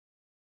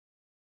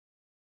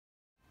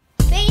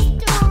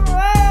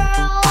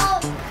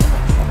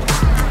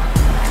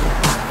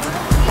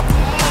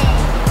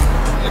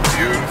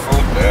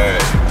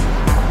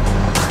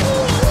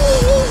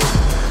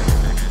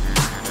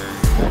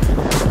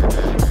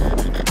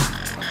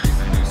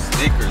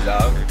speakers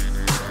out.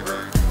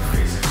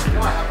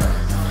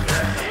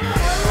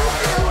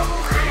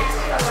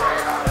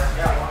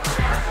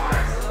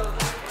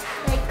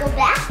 Like go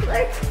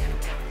backwards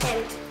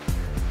and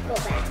go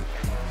back.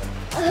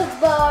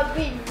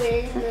 Bobby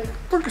Baby.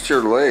 Look at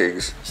your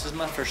legs. This is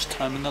my first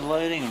time in the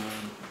lighting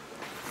room.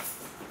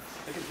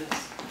 Look at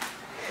this.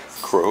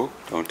 Crow,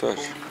 don't touch.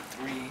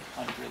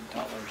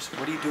 $4,300.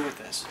 What do you do with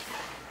this?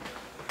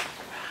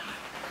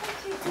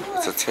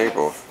 It's a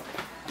table.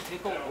 A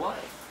table of what?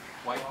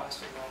 White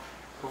plastic?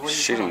 What are you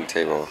Shitting doing?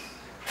 table. A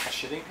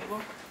shitting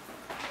table?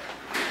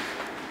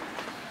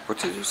 What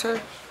did you say?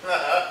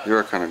 You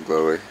are kind of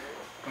glowy.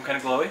 I'm kind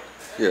of glowy?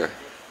 Yeah.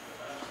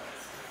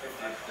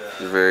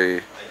 You're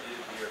very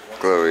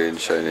glowy and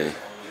shiny.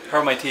 How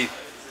are my teeth?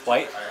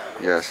 White?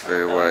 Yes,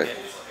 very white.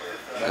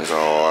 There's a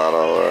lot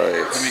of Let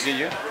me lights. get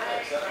you.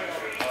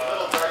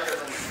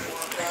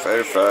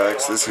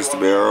 Fairfax, this used to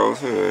be our old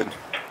hood.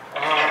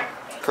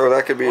 Cole,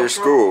 that could be your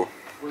school.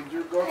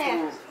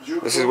 Where?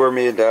 This is where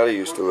me and Daddy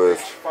used to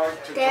live.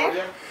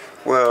 There?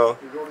 Well,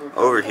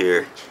 over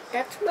here.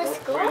 That's my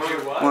school?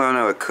 Well,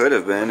 no, it could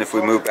have been if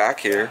we moved back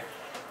here.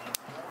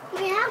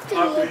 We have to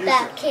move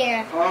back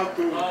here.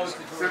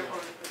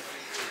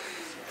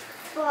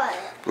 But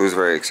Blue's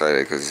very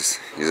excited because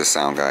he's a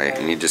sound guy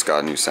and he just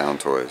got new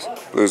sound toys.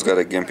 Blue's got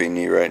a gimpy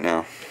knee right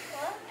now.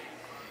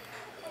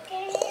 I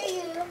can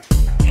hear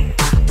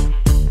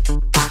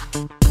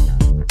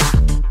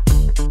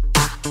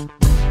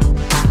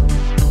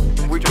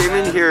you. We came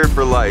in here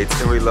for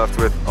lights and we left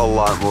with a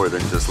lot more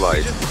than just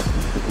lights.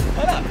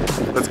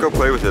 Let's go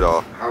play with it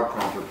all. How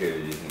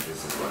complicated do you think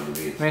this is going to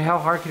be? I mean, how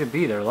hard could it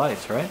be? They're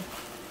lights, right?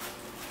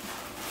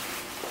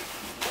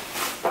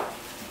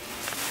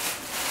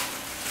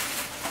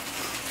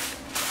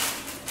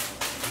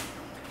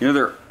 You know,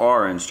 there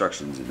are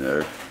instructions in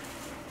there.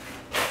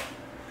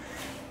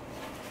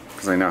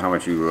 Because I know how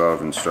much you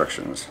love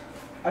instructions.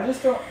 I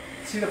just don't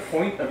see the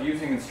point of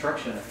using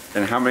instruction.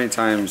 And how many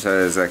times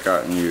has that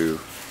gotten you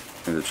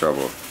into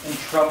trouble? In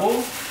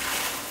trouble?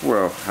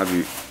 Well, have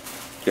you...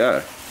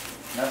 Yeah.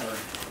 Never.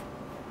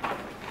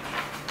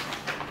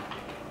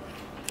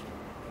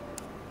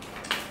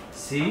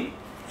 See?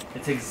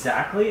 It's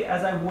exactly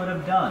as I would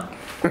have done.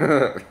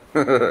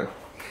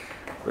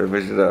 Wait,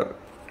 push it up.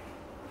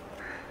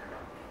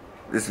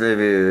 This may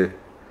be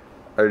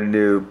a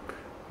new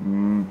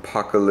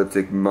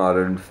apocalyptic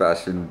modern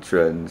fashion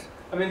trend.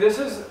 I mean, this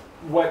is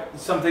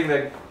something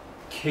that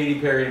Katy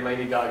Perry and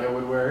Lady Gaga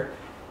would wear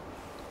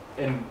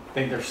and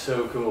think they're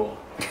so cool.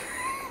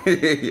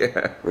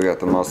 Yeah. We got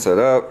them all set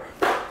up.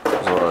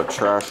 There's a lot of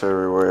trash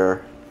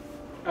everywhere.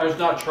 It's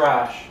not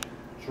trash.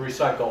 It's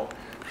recycle.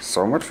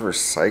 So much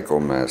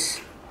recycle mess.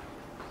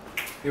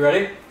 You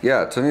ready?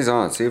 Yeah, turn these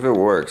on. See if it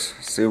works.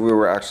 See if we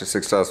were actually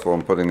successful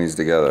in putting these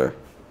together.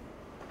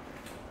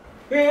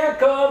 Here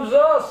comes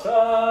the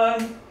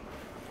sun.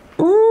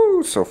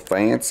 Ooh, so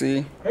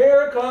fancy.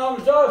 Here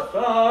comes the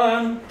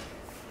sun.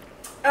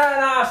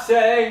 And I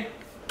say,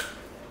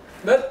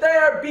 let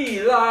there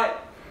be light.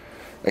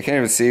 I can't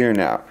even see her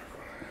now.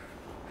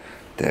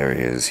 There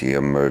he is. He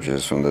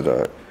emerges from the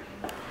dark.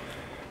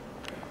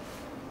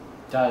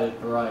 That is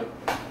right.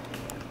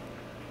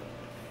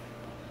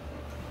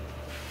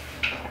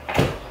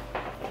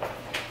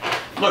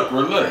 Look,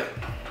 we're lit.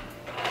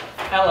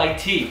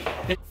 L-I-T.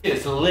 This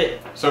is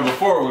lit. So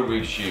before when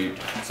we'd shoot,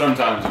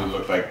 sometimes it would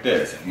look like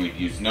this and we'd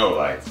use no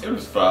lights. It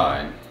was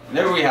fine. And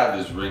then we had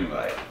this ring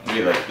light. It'd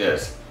be like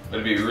this.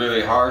 But it'd be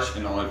really harsh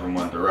and only from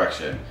one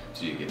direction.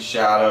 So you get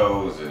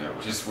shadows and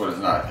it just was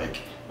not like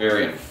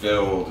very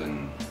infilled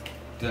and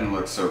didn't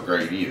look so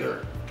great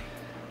either.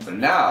 But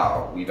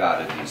now we've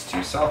added these two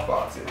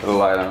softboxes. A little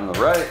light on the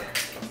right.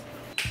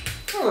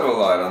 A little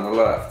light on the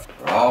left.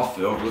 They're all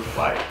filled with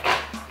light.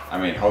 I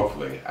mean,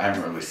 hopefully. I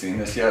haven't really seen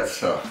this yet,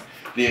 so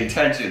the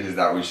intention is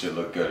that we should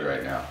look good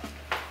right now.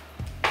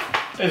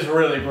 It's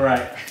really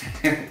bright.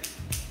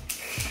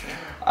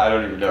 I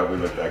don't even know if we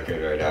look that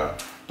good right now.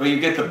 But you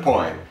get the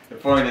point. The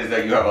point is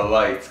that you have a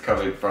light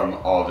coming from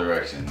all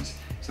directions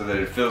so that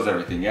it fills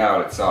everything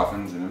out, it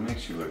softens, and it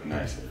makes you look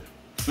nicer.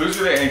 Blue's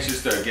really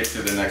anxious to get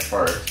to the next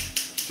part,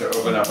 to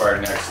open up our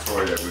next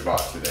toy that we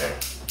bought today.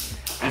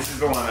 This is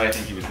the one that I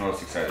think he was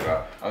most excited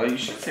about. Although you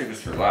should save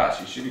this for last.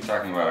 You should be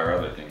talking about our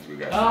other things we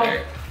got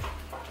today.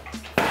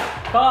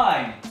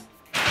 Fine.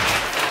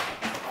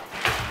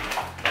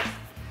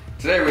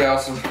 Today we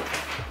also...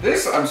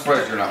 This I'm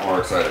surprised you're not more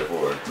excited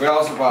for. We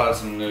also bought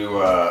some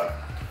new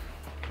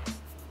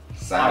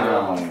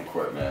sound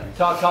equipment.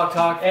 Talk, talk,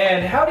 talk.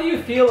 And how do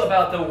you feel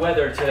about the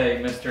weather today,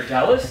 Mr.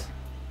 Dallas?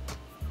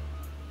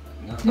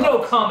 No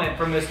comment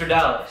from Mr.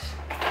 Dallas.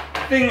 The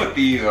thing with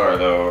these are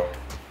though,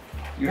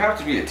 you have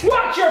to be a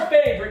What's your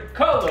favorite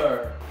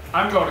color?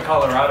 I'm going to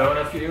Colorado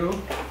in a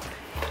few.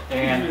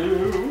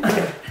 And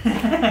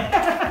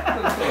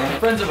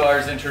friends of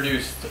ours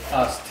introduced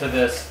us to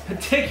this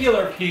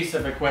particular piece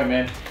of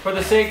equipment. For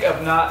the sake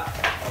of not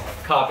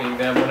copying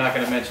them, we're not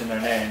going to mention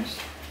their names.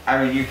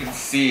 I mean, you can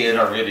see in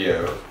our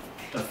video.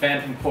 The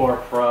Phantom 4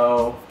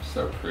 Pro.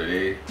 So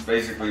pretty.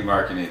 Basically,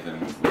 Mark and Ethan,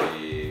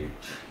 we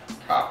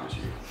Coppers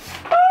you.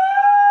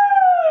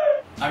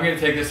 I'm gonna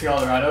take this to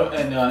Colorado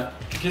and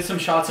get some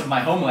shots of my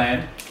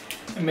homeland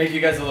and make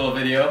you guys a little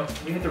video.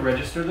 We have to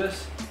register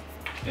this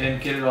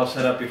and get it all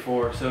set up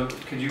before. So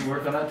could you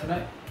work on that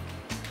tonight?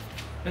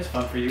 That's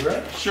fun for you,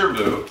 right? Sure,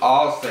 Blue.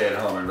 I'll stay at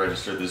home and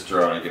register this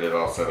drone and get it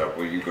all set up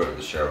while you go to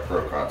the Show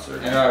Pro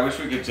concert. And I wish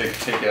we could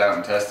take it out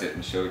and test it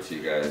and show it to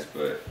you guys,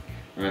 but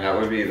I mean that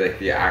would be like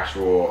the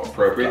actual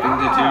appropriate thing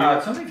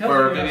to do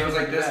for videos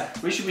like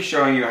this. We should be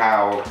showing you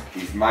how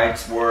these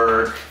mics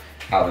work,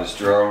 how this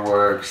drone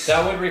works.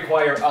 That would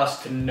require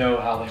us to know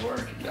how they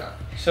work. Yeah.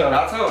 So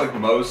that's how like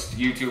most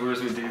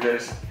YouTubers would do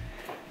this.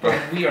 But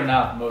we are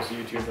not most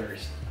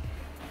YouTubers.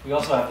 We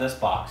also have this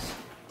box.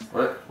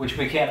 What? Which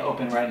we can't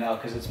open right now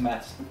because it's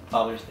Matt's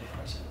Father's Day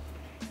present.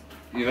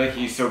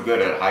 He's so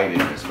good at hiding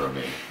this from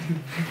me.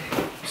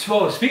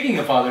 So speaking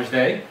of Father's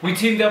Day, we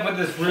teamed up with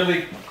this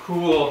really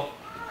cool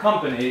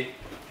company.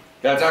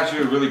 That's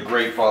actually a really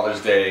great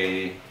Father's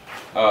Day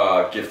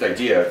gift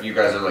idea. If you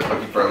guys are like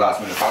looking for a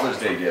last minute Father's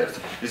Day gift,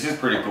 this is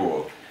pretty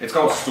cool. It's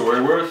called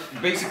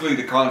Storyworth. Basically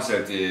the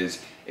concept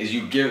is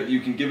you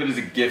can give it as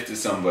a gift to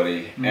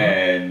somebody,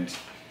 and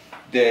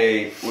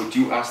would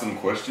you ask them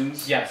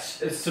questions?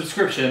 Yes, it's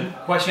subscription.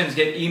 Questions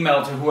get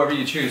emailed to whoever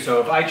you choose. So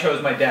if I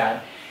chose my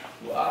dad,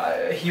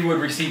 he would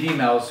receive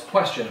emails,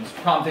 questions,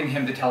 prompting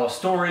him to tell a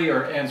story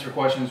or answer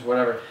questions,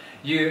 whatever.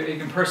 You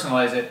can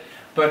personalize it.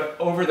 But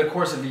over the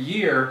course of the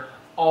year,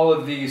 all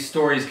of these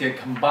stories get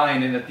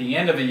combined, and at the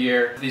end of the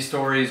year, these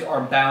stories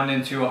are bound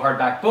into a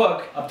hardback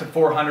book up to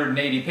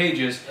 480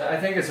 pages. I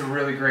think it's a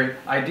really great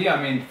idea.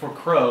 I mean, for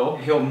Crow,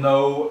 he'll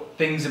know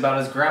things about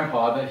his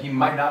grandpa that he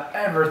might not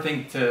ever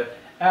think to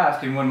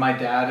ask, and when my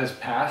dad has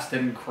passed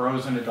and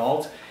Crow's an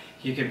adult,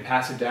 he can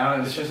pass it down,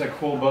 and it's just a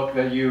cool book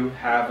that you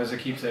have as a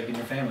keepsake in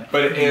your family.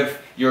 But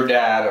if your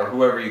dad or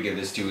whoever you give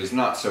this to is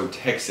not so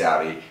tech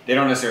savvy, they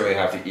don't necessarily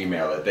have to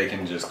email it. They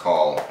can just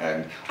call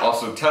and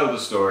also tell the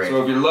story.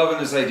 So if you're loving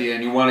this idea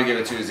and you want to give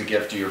it to as a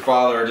gift to your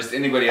father or just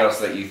anybody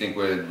else that you think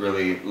would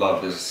really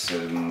love this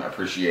and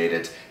appreciate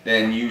it,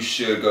 then you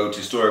should go to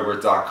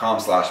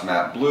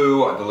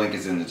storyworth.com/MattBlue. The link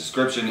is in the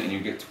description and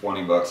you get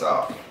 20 bucks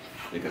off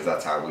because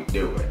that's how we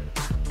do it.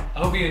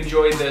 I hope you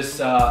enjoyed this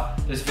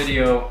this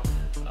video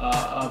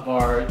of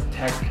our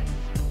tech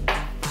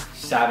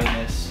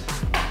savviness.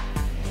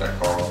 Tech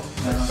Carl,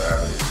 tech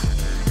savvy,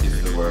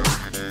 is the word.